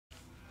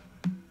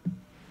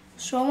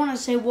So I want to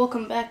say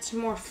welcome back to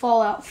more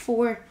Fallout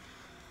 4.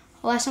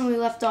 Last time we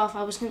left off,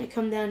 I was going to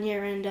come down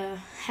here and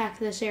hack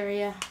this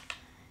area.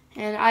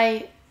 And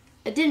I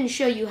didn't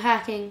show you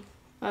hacking,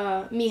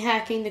 me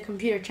hacking the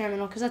computer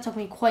terminal, because that took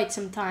me quite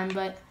some time,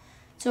 but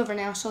it's over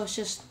now, so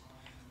let's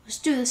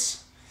do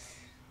this.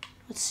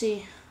 Let's see,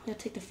 I'm going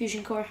to take the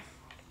fusion core.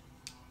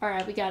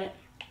 Alright, we got it.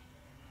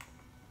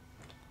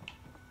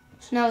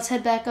 So now let's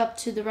head back up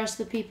to the rest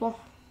of the people.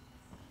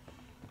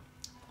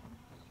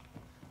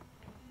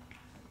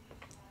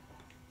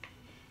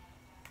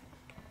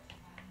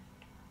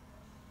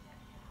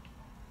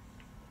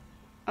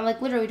 I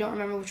literally don't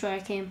remember which way I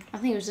came. I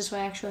think it was this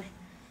way actually.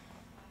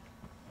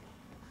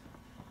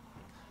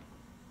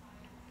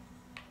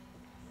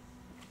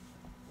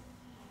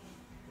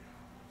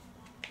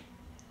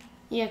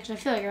 Yeah, because I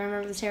feel like I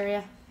remember this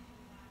area.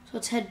 So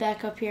let's head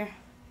back up here.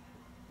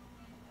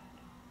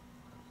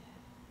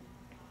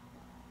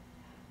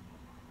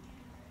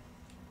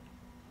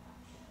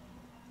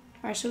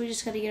 Alright, so we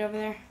just gotta get over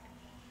there.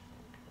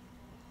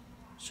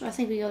 So I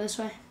think we go this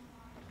way.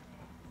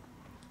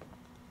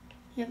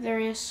 Yep, there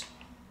he is.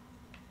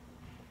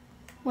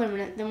 Wait a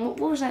minute, then what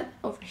was that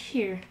over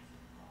here?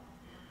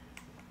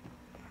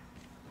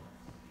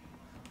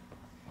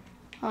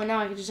 Oh, now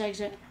I can just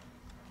exit.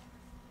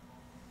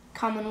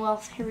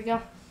 Commonwealth, here we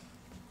go.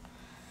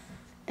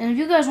 And if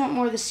you guys want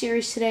more of the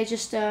series today,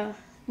 just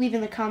leave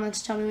in the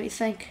comments, tell me what you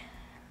think.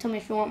 Tell me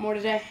if you want more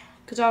today,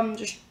 because I'm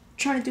just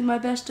trying to do my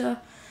best to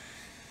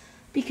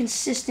be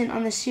consistent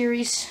on the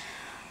series.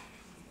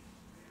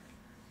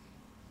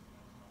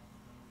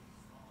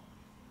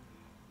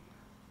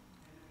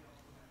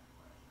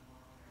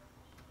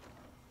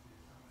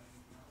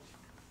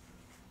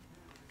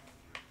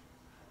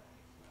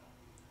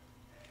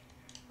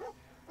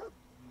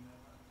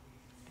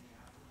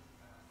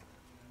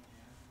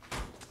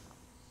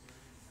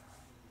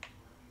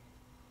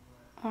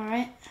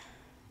 Alright.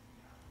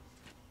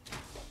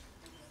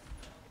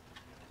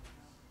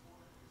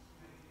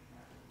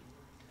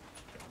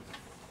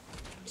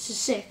 This is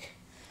sick.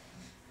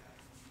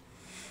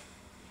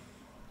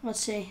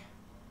 Let's see.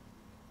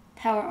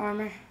 Power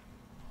armor.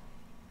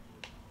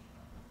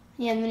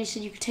 Yeah, and then he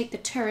said you could take the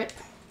turret.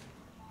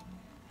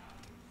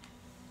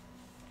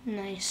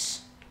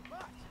 Nice.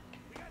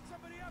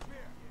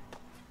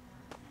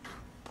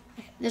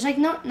 There's like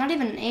not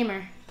even an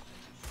aimer.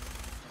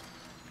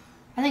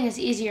 I think it's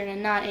easier to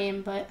not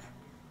aim, but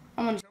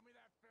I'm gonna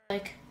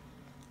like.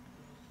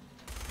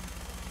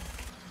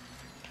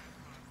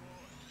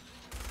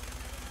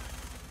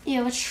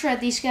 Yeah, let's shred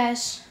these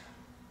guys.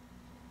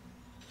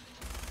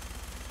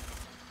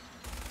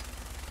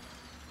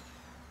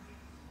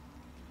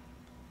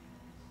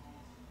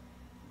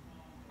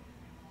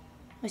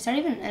 Wait, is that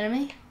even an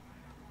enemy?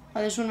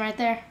 Oh, there's one right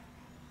there.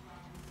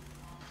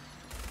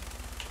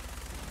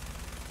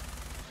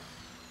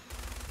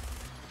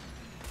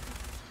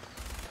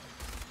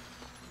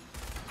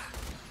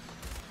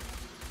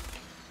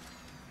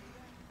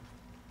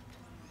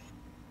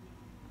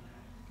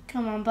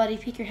 Come on, buddy,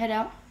 peek your head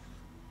out.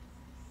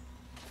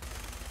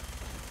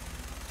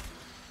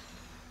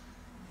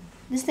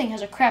 This thing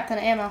has a crap ton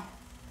of ammo.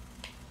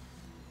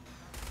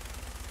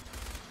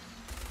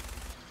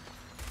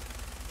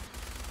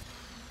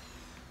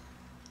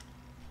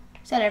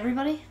 Is that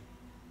everybody?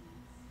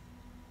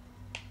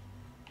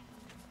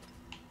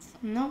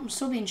 Nope, I'm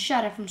still being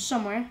shot at from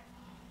somewhere.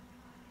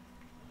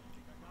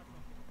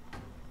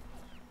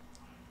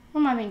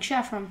 Where am I being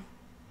shot from?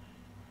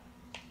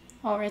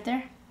 Oh, right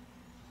there.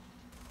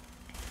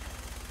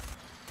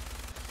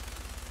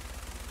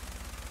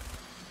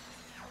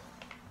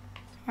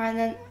 Alright,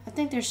 then I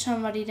think there's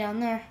somebody down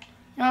there.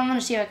 You know, I'm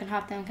gonna see if I can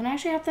hop down. Can I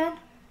actually hop down? I'm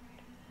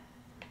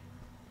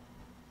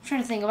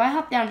trying to think. If I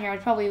hop down here, I'd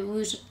probably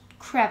lose a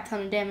crap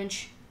ton of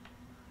damage.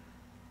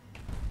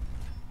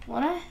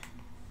 Would I?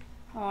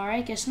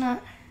 Alright, guess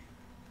not.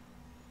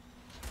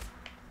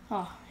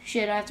 Oh,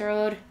 shit, I have to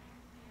reload.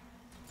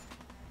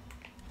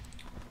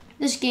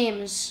 This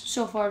game is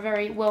so far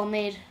very well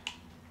made.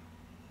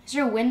 Is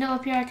there a window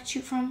up here I could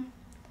shoot from?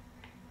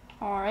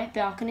 Alright,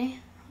 balcony.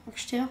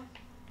 Works too.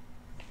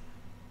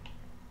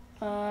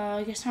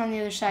 I guess they're on the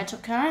other side. So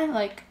can I,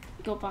 like,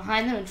 go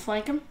behind them and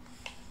flank them?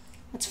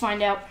 Let's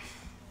find out.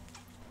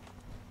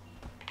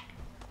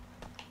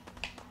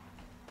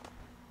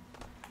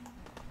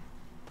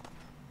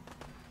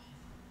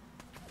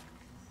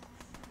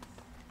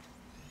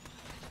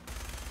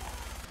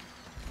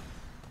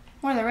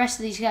 Where are the rest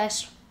of these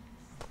guys?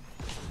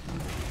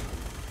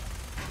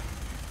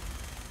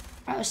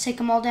 Alright, let's take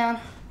them all down.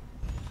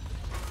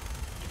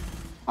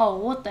 Oh,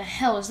 what the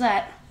hell is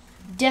that?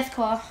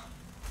 Deathclaw.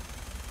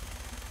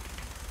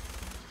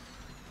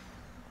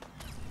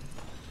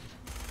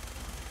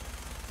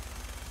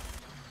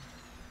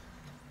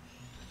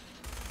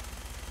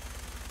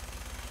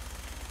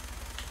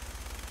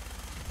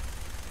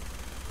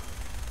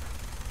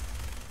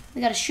 We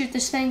gotta shoot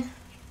this thing.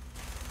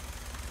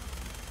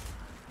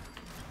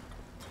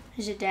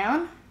 Is it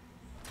down?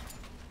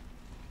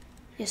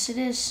 Yes, it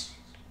is.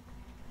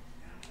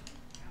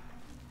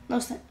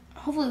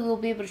 hopefully we'll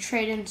be able to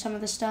trade in some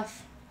of this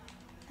stuff.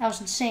 That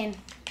was insane.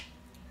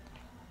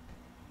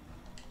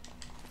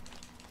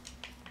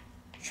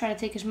 Try to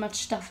take as much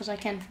stuff as I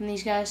can from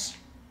these guys.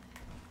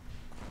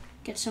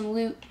 Get some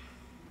loot.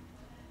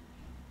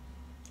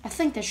 I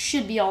think this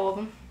should be all of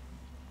them,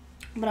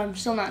 but I'm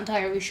still not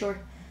entirely sure.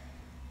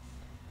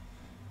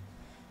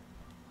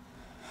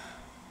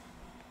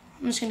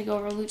 I'm just gonna go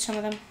over loot some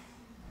of them,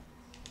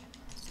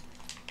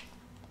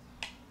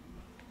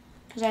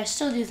 because I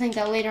still do think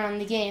that later on in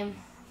the game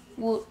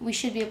we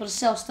should be able to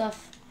sell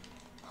stuff,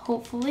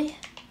 hopefully.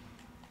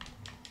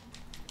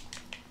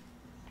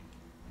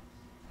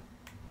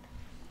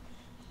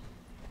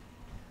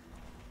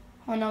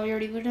 Oh no, we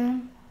already looted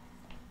them.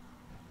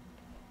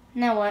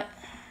 Now what?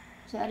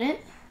 Is that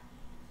it?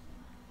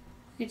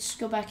 We could just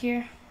go back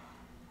here.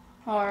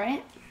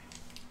 Alright.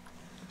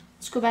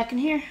 Let's go back in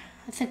here.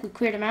 I think we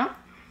cleared them out.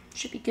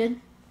 Should be good.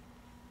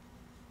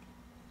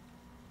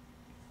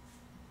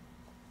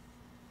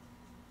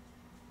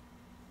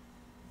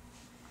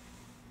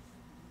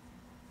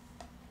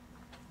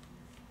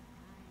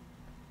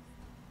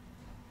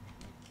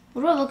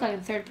 What do I look like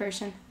in third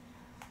person?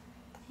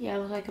 Yeah, I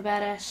look like a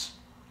badass.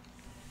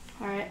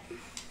 Alright.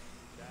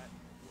 That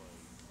was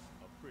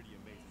a pretty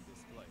amazing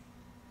display.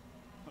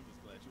 I'm just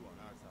glad you're on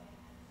our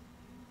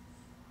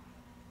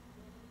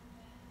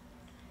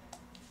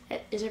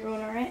side. Is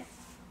everyone alright?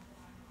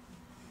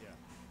 Yeah,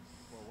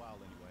 for a while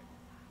anyway.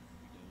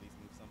 We can at least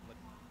move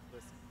someplace.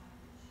 Listen,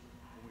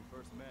 when we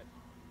first met,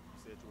 you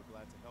said you were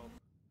glad to help.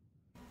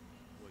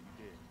 Well, you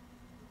did.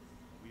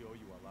 We owe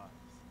you our lives.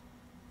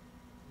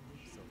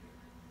 So,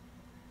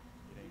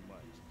 it ain't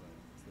much, but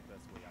it's the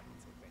best way I can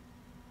say thank you.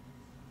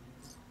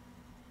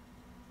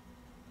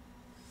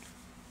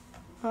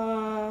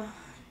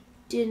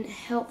 Didn't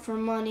help for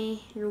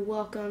money. You're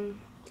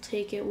welcome. I'll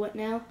take it. What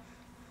now?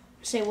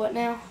 Say what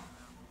now?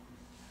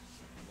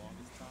 The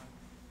longest time,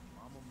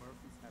 Mama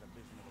Murphy's had a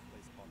vision of a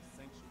place called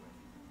Sanctuary.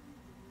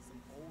 It's an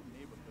old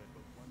neighborhood,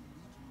 but one we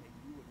can make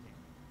new again.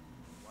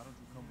 Why don't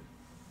you come with me?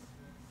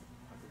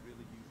 I could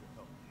really use your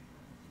help.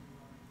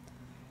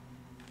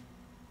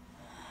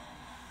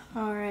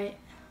 Alright.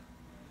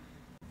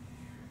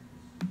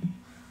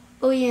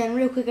 Oh yeah, and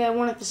real quick I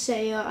wanted to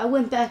say, I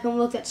went back and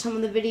looked at some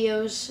of the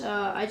videos.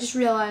 I just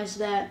realized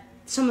that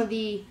some of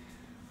the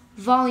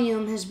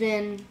volume has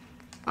been,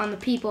 on the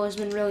people, has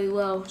been really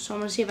low. So I'm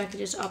going to see if I can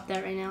just up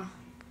that right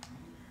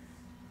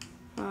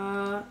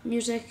now.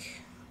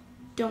 Music.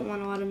 Don't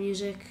want a lot of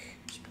music.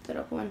 Just put that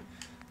up one.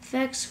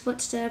 Effects,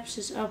 footsteps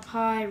is up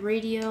high.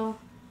 Radio.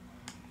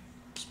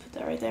 Just put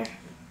that right there.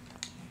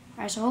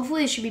 Alright, so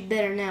hopefully it should be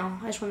better now.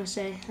 I just want to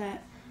say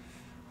that.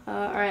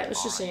 Alright,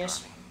 let's just say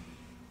yes.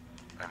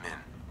 I'm in.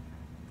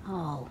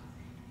 Oh,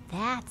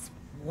 that's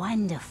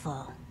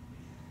wonderful.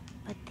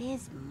 But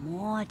there's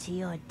more to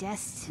your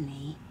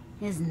destiny,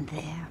 isn't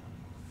there?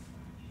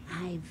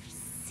 I've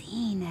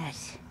seen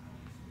it,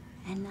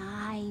 and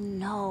I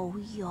know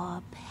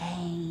your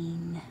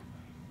pain.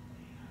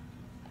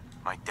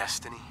 My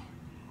destiny?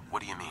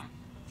 What do you mean?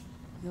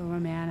 You're a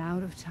man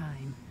out of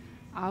time,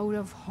 out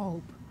of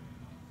hope.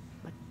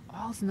 But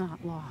all's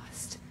not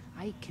lost.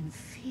 I can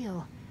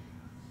feel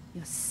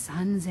your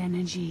son's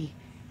energy.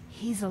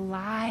 He's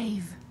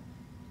alive.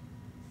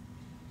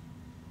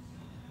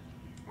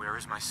 Where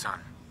is my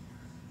son?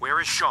 Where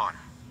is Sean?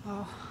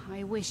 Oh,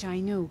 I wish I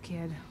knew,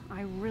 kid.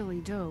 I really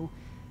do.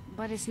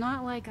 But it's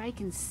not like I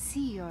can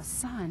see your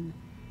son.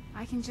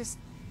 I can just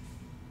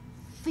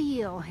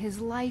feel his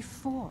life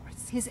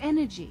force, his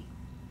energy.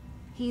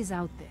 He's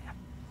out there.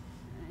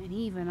 And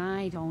even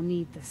I don't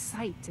need the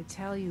sight to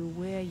tell you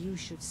where you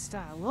should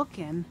start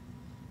looking.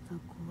 The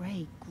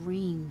great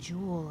green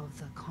jewel of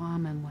the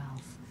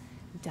Commonwealth.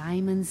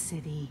 Diamond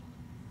City.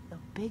 The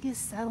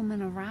biggest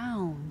settlement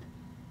around.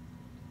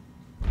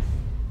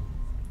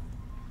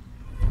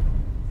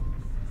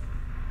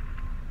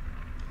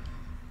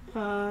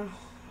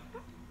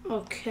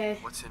 Okay.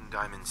 What's in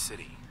Diamond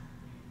City?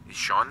 Is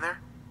Sean there?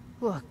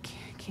 Look,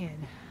 kid,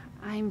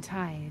 I'm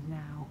tired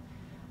now.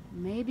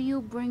 Maybe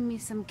you'll bring me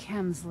some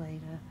chems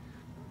later.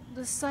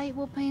 The sight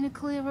will paint a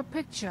clearer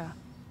picture.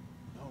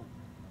 No,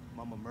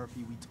 Mama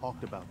Murphy, we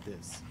talked about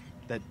this.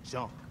 That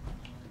junk.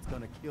 It's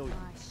gonna kill you.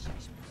 Ah,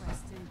 shush,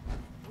 Preston.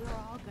 We're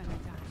all gonna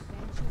die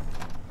eventually.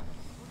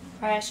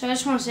 Alright, so I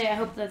just want to say I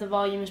hope that the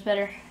volume is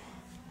better.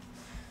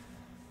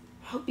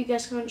 I hope you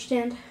guys can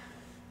understand.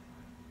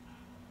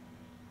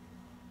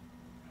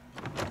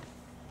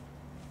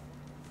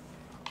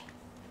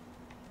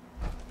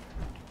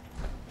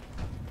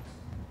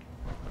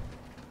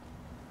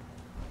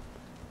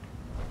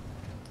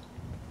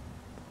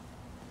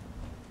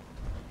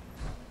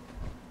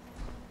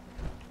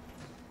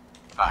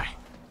 Bye.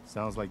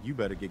 Sounds like you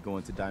better get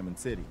going to Diamond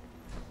City.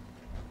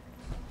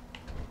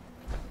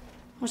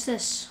 What's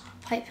this?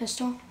 Pipe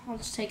pistol? I'll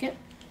just take it.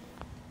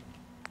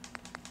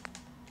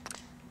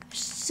 I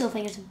still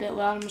think it's a bit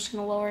loud. I'm just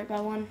going to lower it by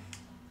one.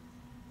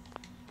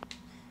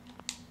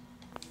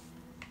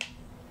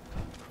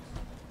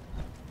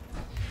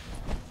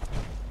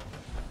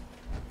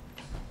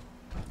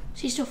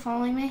 Is he still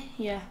following me?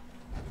 Yeah.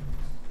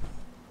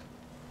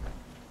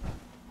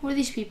 Who are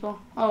these people?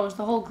 Oh, is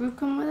the whole group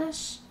coming with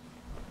us?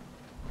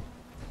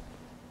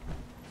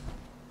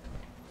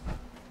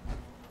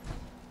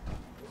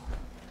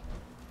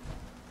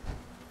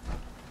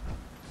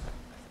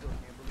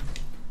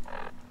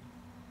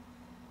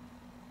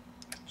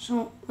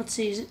 So, let's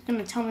see, is it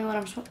gonna tell me what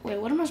I'm supposed... Wait,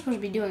 what am I supposed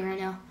to be doing right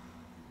now?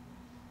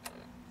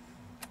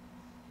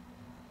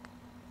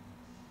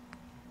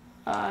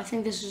 I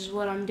think this is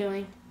what I'm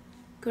doing.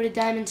 Go to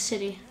Diamond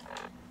City.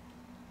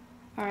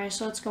 Alright,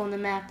 so let's go on the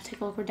map, take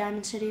a look where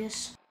Diamond City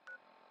is.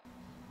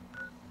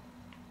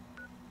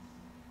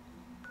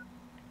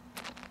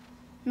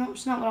 No,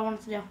 it's not what I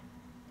wanted to do.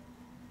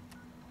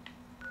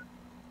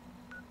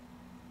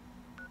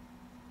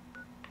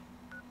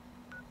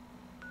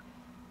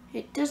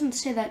 It doesn't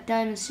say that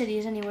Diamond City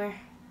is anywhere.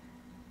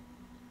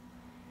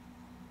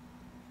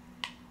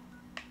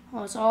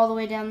 Oh, it's all the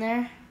way down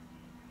there.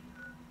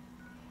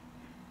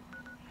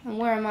 And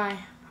where am I?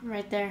 I'm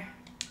right there.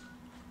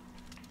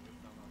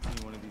 I've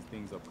seen one of these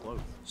things up close.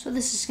 So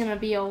this is gonna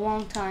be a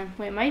long time.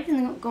 Wait, am I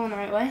even going the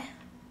right way?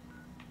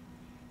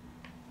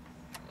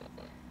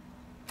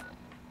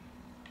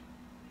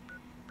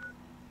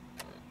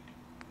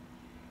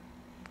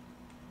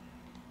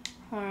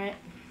 Alright.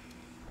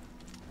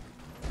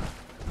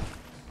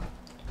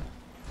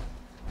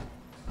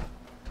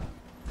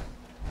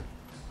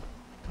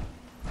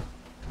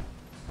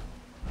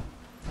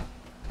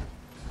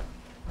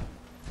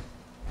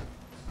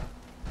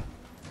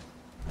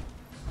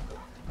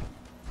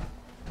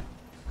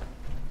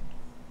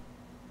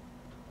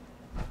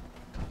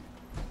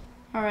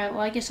 Alright,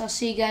 well I guess I'll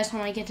see you guys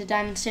when I get to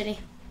Diamond City.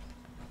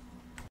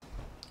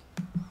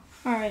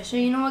 Alright, so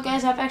you know what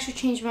guys, I've actually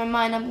changed my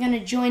mind. I'm gonna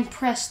join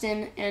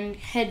Preston and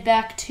head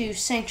back to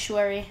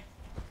Sanctuary.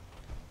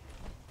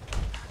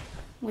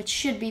 Which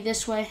should be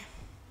this way.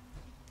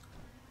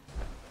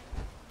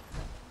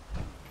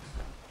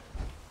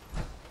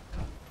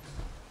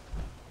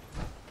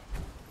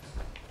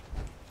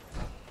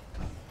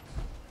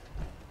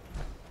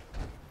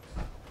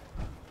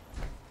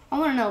 I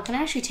wanna know, can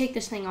I actually take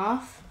this thing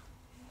off?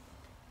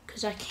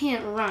 Because I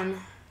can't run.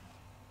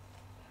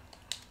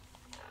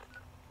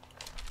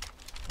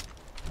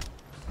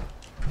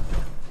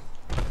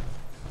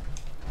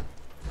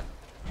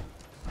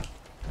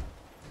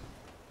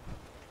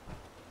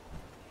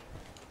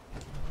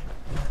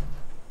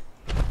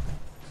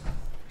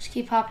 Just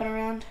keep hopping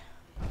around.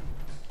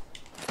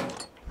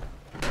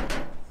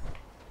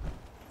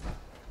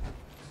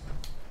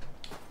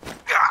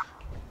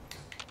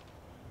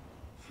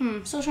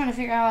 Still trying to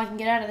figure out how I can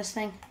get out of this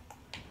thing.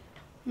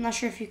 I'm not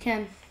sure if you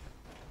can.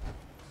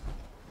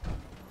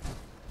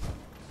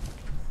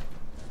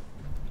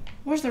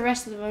 Where's the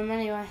rest of them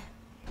anyway?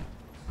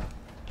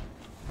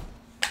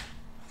 I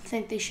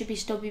think they should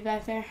still be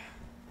back there.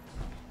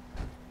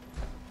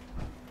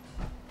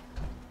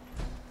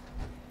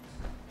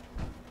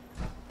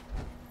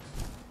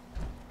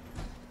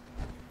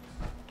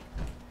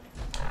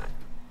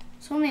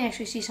 So let me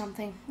actually see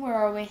something. Where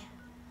are we?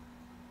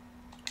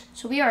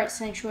 So we are at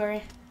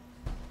Sanctuary.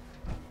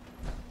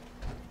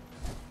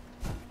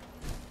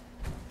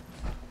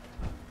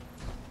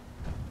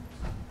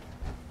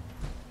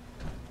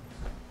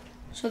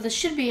 So this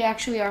should be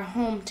actually our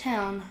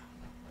hometown.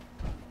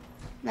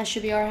 That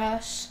should be our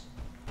house.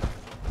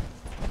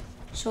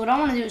 So what I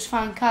want to do is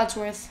find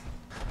Codsworth.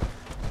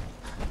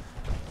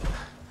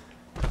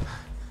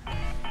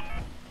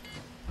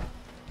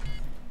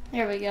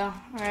 There we go.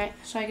 Alright,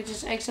 so I could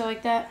just exit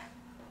like that.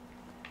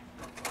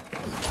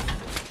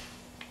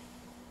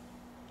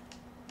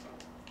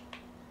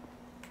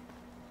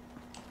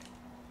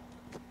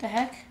 The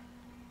heck?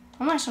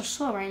 Why am I so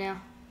slow right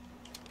now?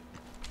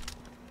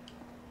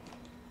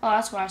 Oh,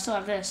 that's why I still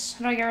have this.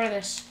 How do I get rid of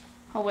this?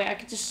 Oh wait, I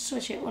could just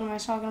switch it. What am I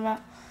talking about?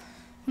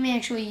 Let me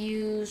actually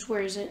use,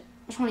 where is it?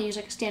 I just want to use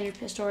like a standard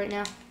pistol right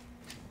now.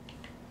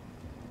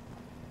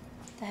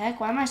 The heck?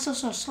 Why am I still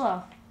so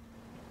slow?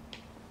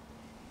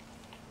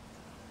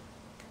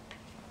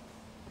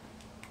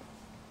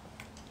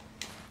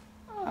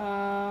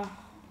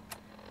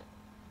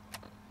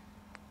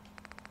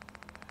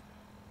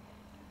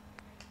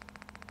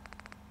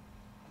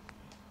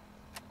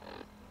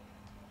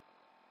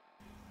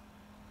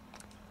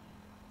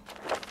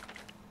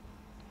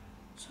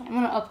 So I'm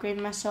gonna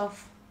upgrade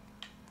myself.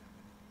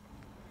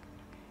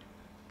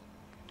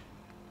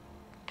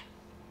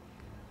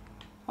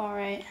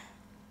 Alright.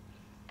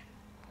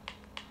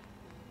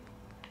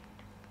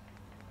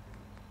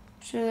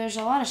 So there's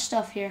a lot of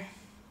stuff here.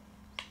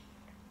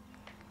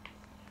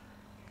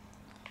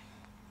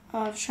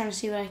 I'm just trying to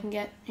see what I can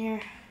get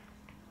here.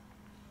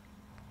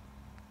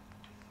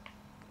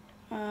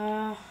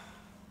 I'm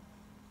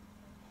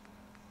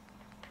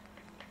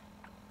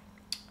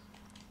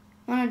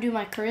gonna do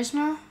my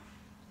charisma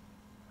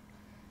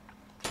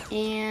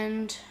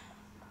and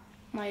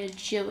my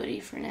agility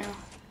for now.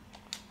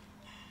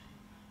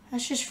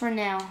 That's just for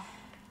now.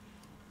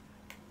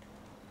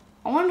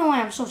 I wanna know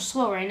why I'm so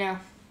slow right now.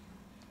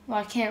 Well,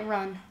 I can't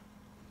run.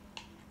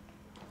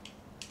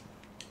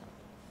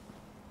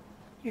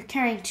 You're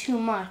carrying too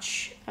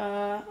much.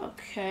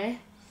 Okay.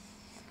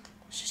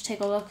 Let's just take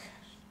a look.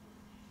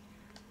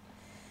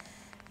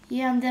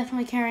 Yeah, I'm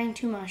definitely carrying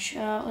too much.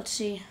 Let's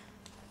see.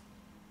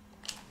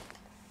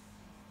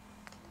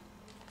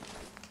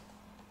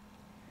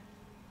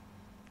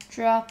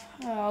 Drop.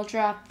 I'll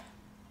drop.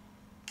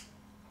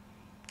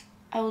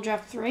 I will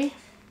drop 3.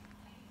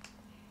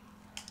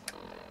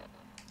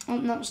 Oh,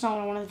 no, that's not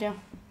what I wanted to do.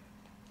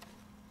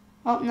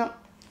 Oh, no.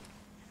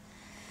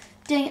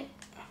 Dang it.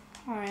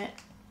 Alright.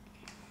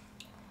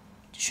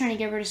 Just trying to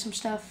get rid of some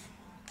stuff.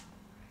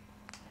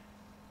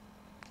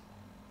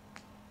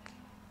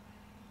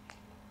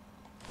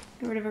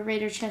 Get rid of a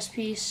Raider chest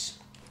piece.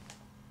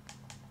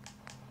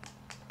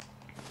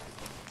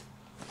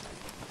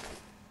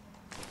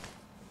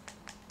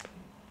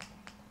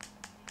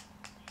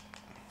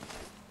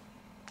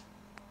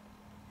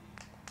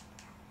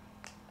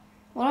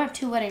 Well, I have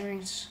 2 wedding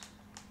rings.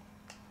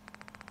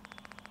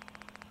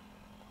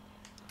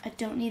 I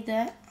don't need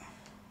that.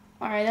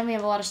 Alright, then we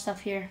have a lot of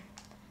stuff here.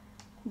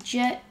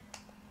 Jet,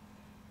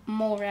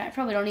 mole rat. I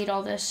probably don't need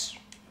all this.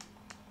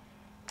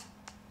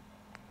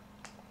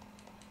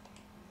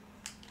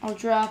 I'll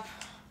drop.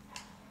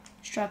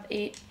 Just drop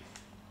 8.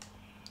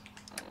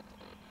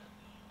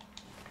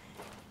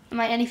 Am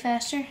I any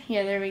faster?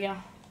 Yeah, there we go.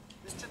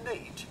 Mr.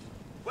 Nate,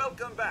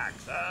 welcome back,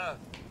 sir.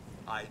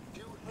 I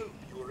do hope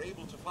you were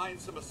able to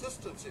find some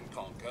assistance in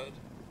Concord.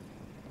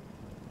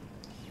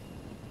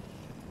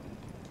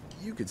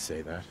 You could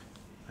say that.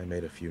 I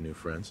made a few new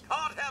friends.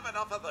 Can't have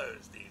enough of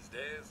those these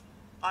days.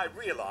 I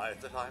realize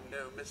that I'm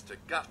no Mr.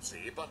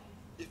 Gutsy, but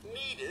if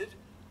needed,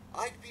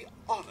 I'd be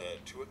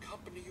honored to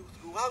accompany you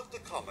throughout the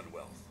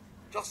Commonwealth.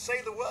 Just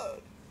say the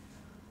word.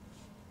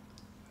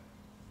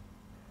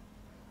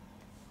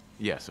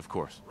 Yes, of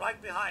course.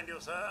 Right behind you,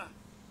 sir.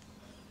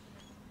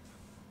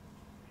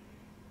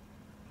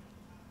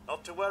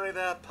 Not to worry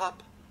there,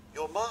 pup.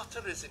 Your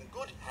martyr is in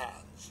good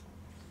hands.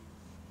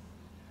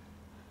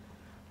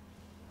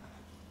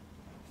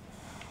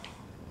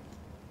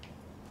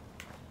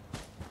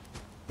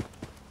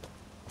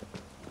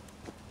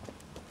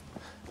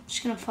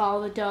 Just gonna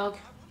follow the dog.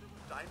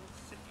 Diamond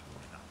City would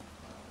be nice.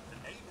 The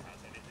name has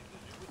anything to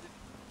do with it.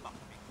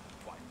 Must be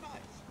quite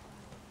nice.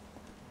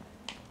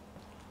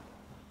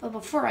 But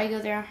before I go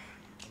there,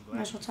 I'm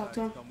might as well talk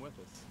to him. Come with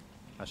us.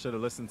 I should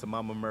have listened to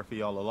Mama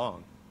Murphy all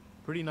along.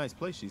 Pretty nice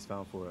place she's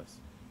found for us.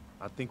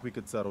 I think we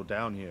could settle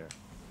down here.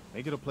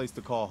 Make it a place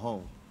to call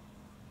home.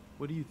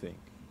 What do you think?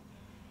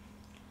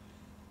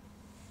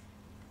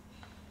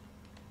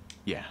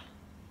 Yeah.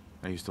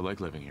 I used to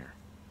like living here.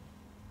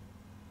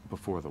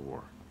 Before the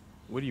war.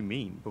 What do you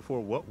mean? Before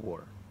what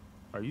war?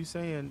 Are you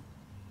saying...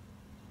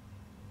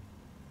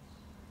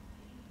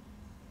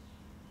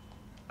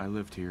 I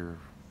lived here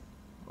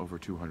over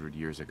 200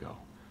 years ago.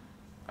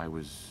 I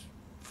was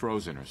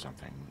frozen or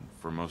something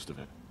for most of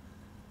it.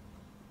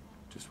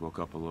 Just woke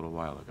up a little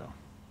while ago.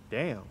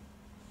 Damn.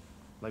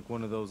 Like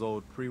one of those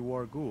old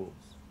pre-war ghouls.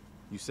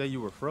 You say you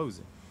were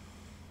frozen.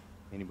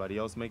 Anybody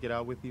else make it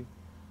out with you?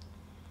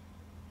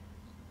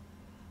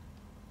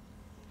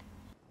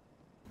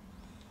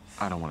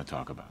 I don't want to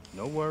talk about it.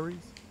 No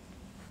worries.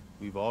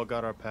 We've all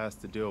got our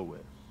past to deal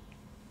with.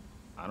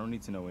 I don't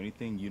need to know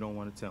anything you don't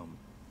want to tell me.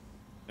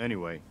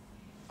 Anyway,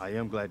 I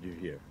am glad you're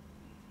here.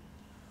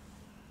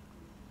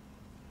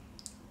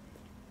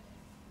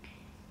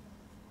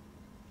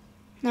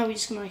 No, we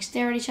just gonna like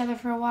stare at each other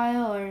for a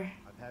while, or?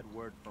 I've had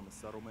word from a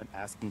settlement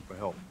asking for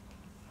help.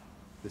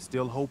 There's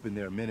still hope in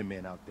there are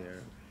Minutemen out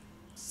there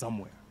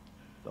somewhere.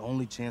 The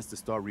only chance to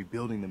start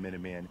rebuilding the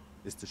Minutemen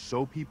is to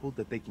show people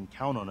that they can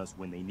count on us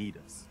when they need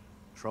us.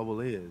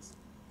 Trouble is,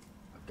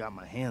 I've got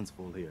my hands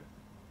full here.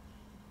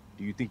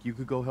 Do you think you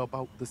could go help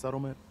out the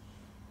settlement?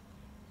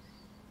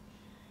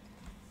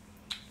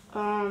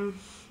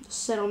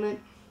 Settlement.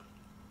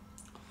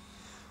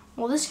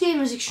 Well, this game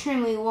is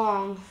extremely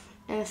long,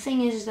 and the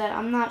thing is that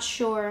I'm not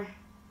sure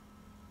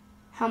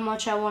how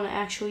much I want to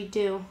actually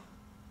do.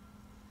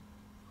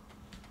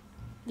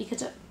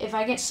 Because if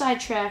I get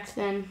sidetracked,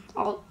 then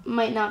I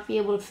might not be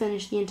able to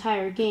finish the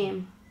entire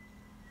game.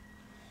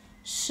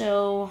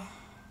 So,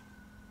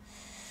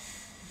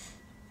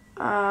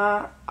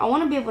 I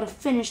want to be able to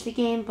finish the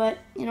game, but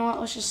you know what,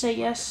 let's just say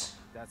yes.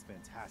 That's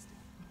fantastic.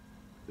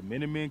 The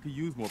Minutemen could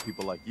use more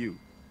people like you.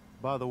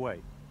 By the way,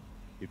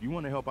 if you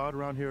want to help out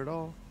around here at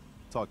all,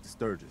 talk to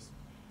Sturgis.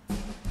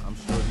 I'm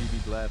sure he'd be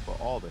glad for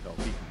all the help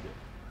he can get.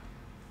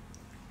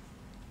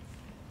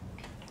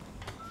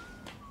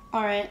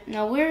 Alright,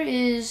 now where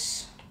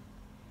is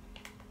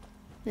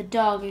the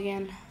dog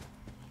again?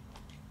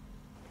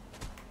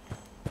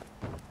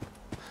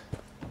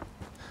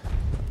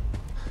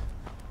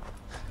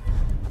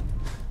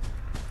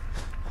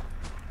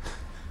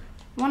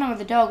 I wonder where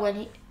the dog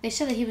went. They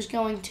said that he was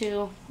going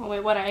to... Oh wait,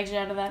 what? I exit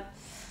out of that.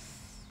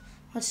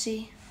 Let's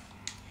see.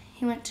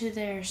 He went to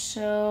there,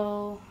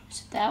 so...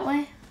 Is it that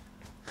way?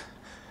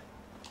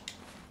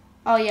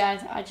 Oh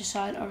yeah, I just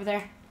saw it over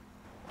there.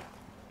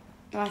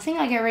 I think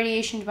I get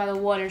radiationed by the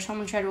water, so I'm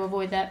going to try to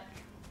avoid that.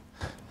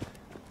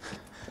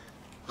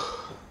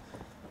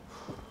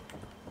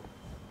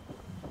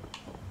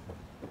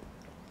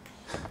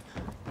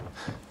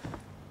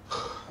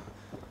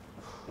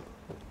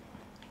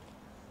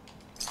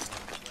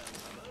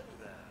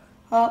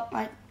 Oh,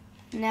 I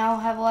now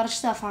have a lot of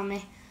stuff on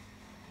me.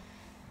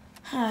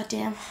 Ah,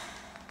 damn.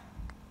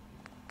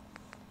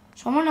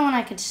 So I wonder when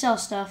I could sell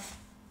stuff.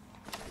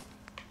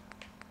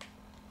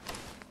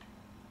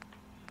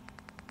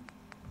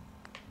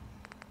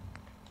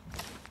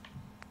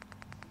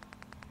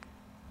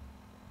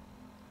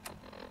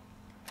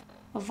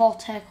 A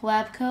Vault-Tec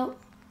lab coat.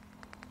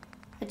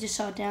 I just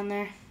saw it down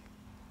there.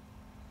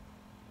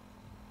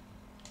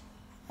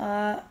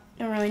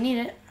 Don't really need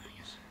it.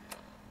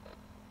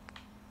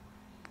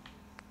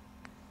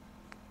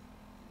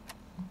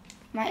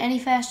 Am I any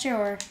faster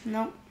or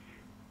nope?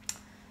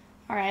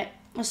 Alright,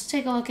 let's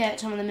take a look at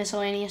some of the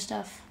miscellaneous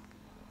stuff.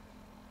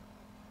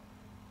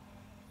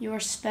 You're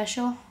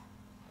special.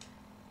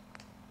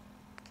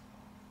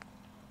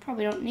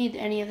 Probably don't need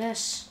any of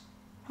this.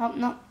 Oh,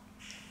 no.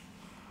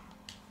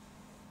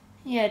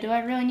 Yeah, do I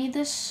really need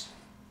this?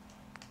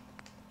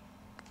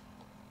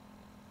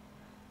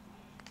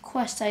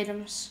 Quest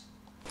items.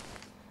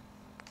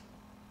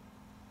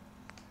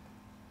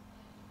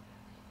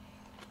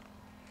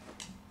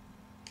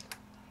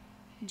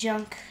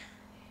 Junk.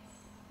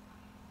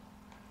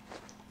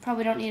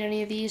 Probably don't need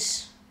any of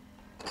these.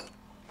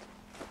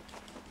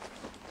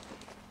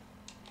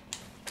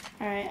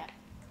 Alright,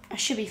 I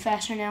should be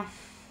faster now.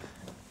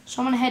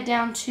 So I'm gonna head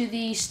down to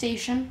the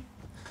station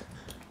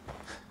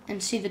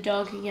and see the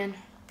dog again.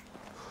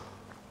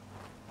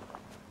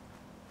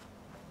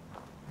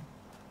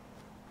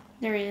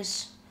 There he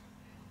is.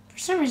 For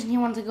some reason he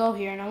wanted to go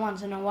here and I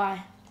wanted to know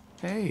why.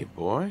 Hey,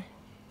 boy.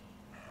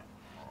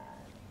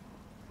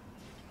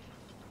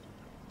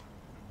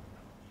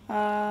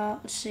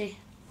 Let's see.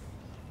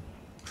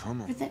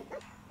 Come on. Everything.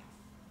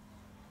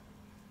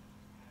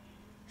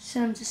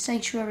 Send him to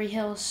Sanctuary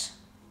Hills.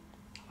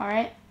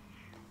 Alright.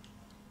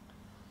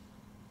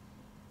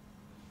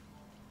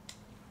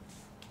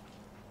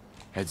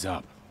 Heads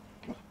up.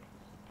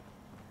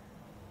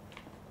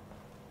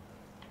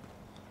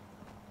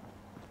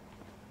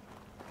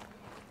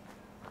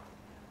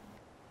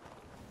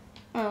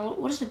 Oh,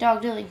 what is the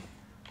dog doing?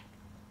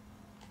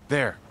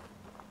 There.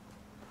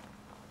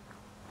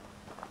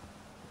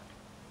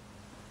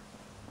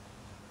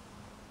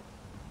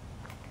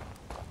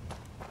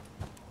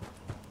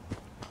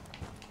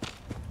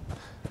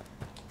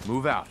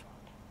 Move out.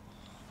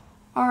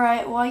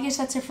 Alright, well I guess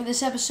that's it for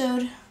this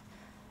episode.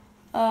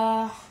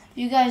 If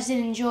you guys did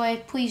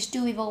enjoy, please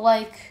do leave a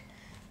like.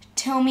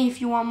 Tell me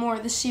if you want more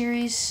of the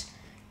series.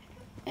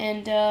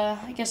 And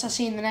I guess I'll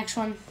see you in the next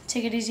one.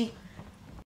 Take it easy.